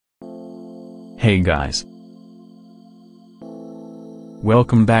Hey guys.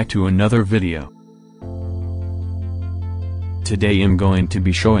 Welcome back to another video. Today I'm going to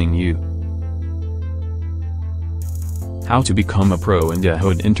be showing you how to become a pro in the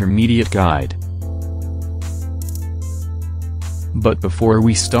Hood Intermediate Guide. But before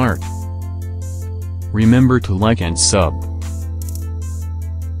we start, remember to like and sub.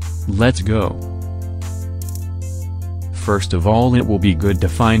 Let's go. First of all, it will be good to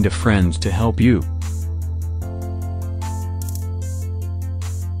find a friend to help you.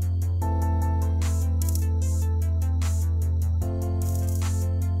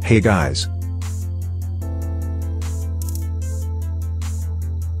 Hey guys.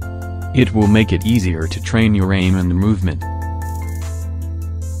 It will make it easier to train your aim and movement.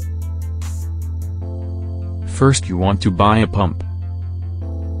 First, you want to buy a pump.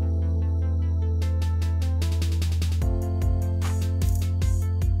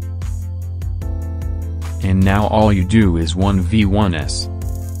 And now all you do is 1v1s.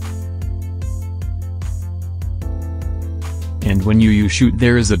 And when you shoot,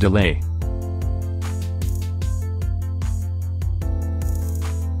 there is a delay.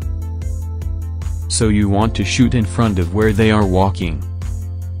 So you want to shoot in front of where they are walking.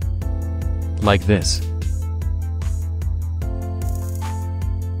 Like this.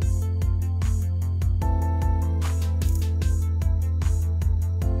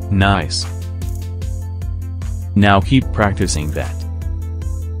 Nice. Now keep practicing that.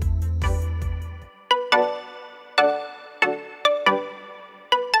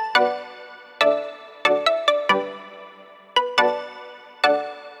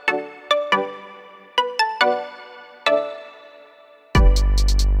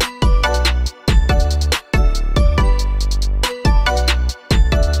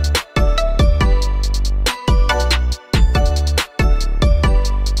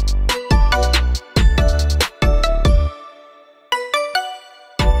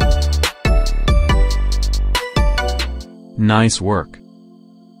 Nice work.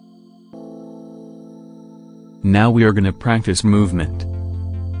 Now we are gonna practice movement.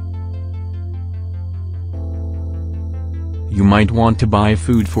 You might want to buy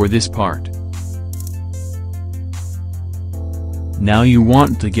food for this part. Now you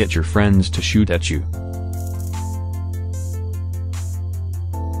want to get your friends to shoot at you.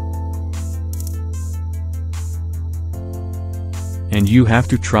 And you have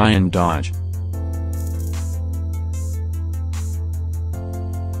to try and dodge.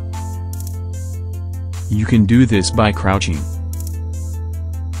 You can do this by crouching.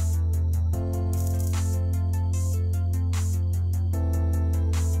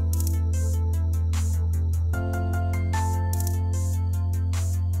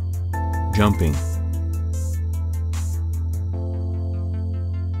 Jumping.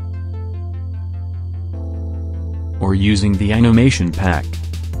 Or using the animation pack.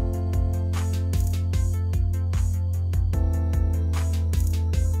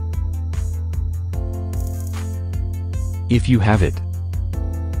 If you have it.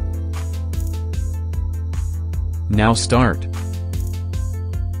 Now start.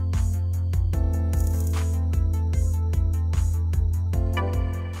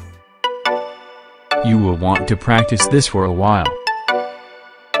 You will want to practice this for a while.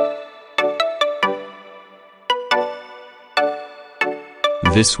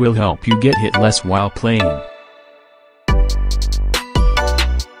 This will help you get hit less while playing.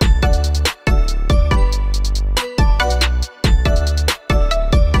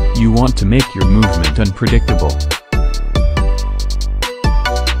 You want to make your movement unpredictable.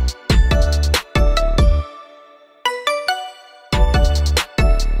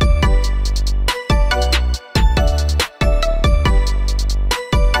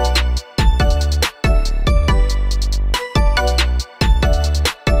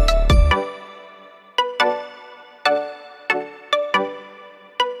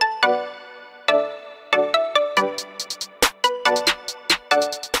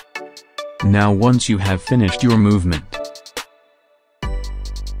 Now once you have finished your movement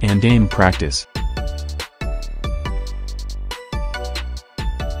and aim practice,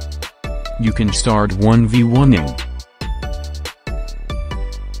 you can start 1v1ing.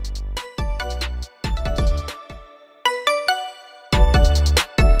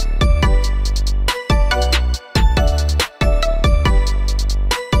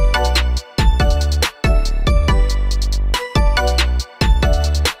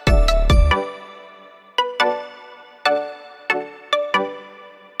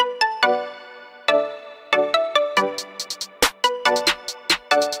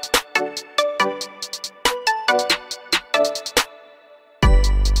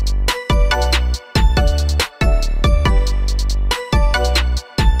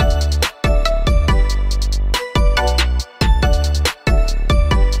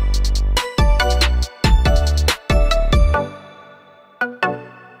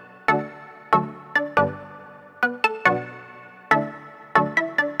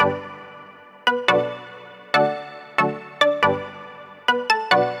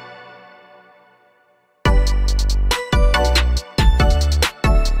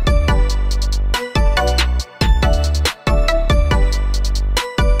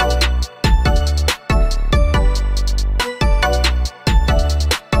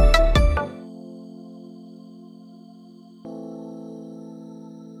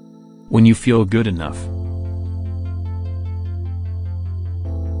 when you feel good enough.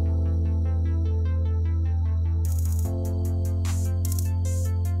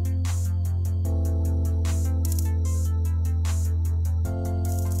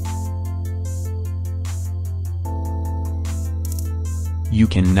 You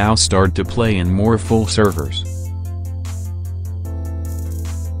can now start to play in more full servers.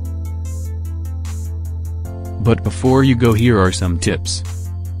 But before you go, here are some tips.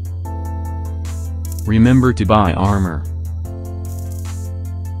 Remember to buy armor.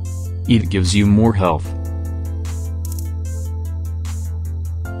 It gives you more health.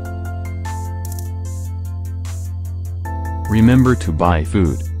 Remember to buy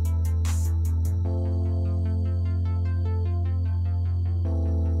food.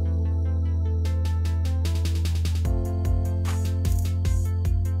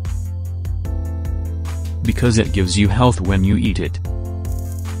 Because it gives you health when you eat it.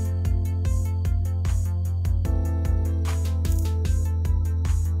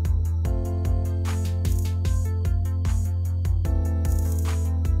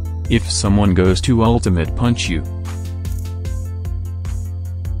 If someone goes to ultimate punch you,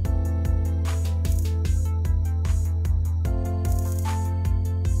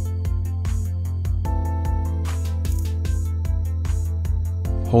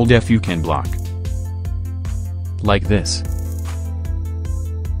 hold F, you can block. Like this.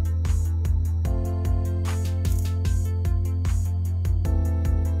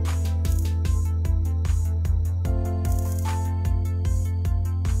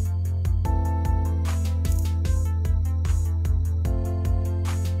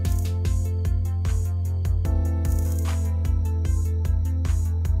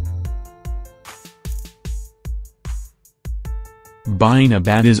 Buying a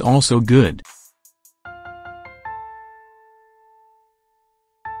bat is also good.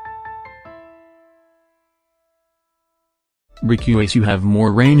 Because you have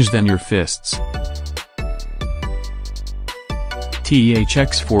more range than your fists.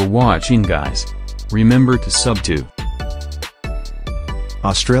 Thanks for watching, guys. Remember to sub to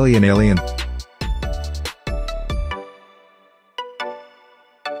Australian Alien.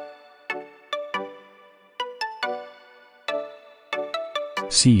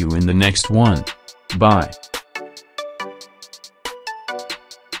 See you in the next one. Bye.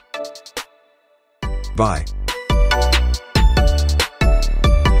 Bye.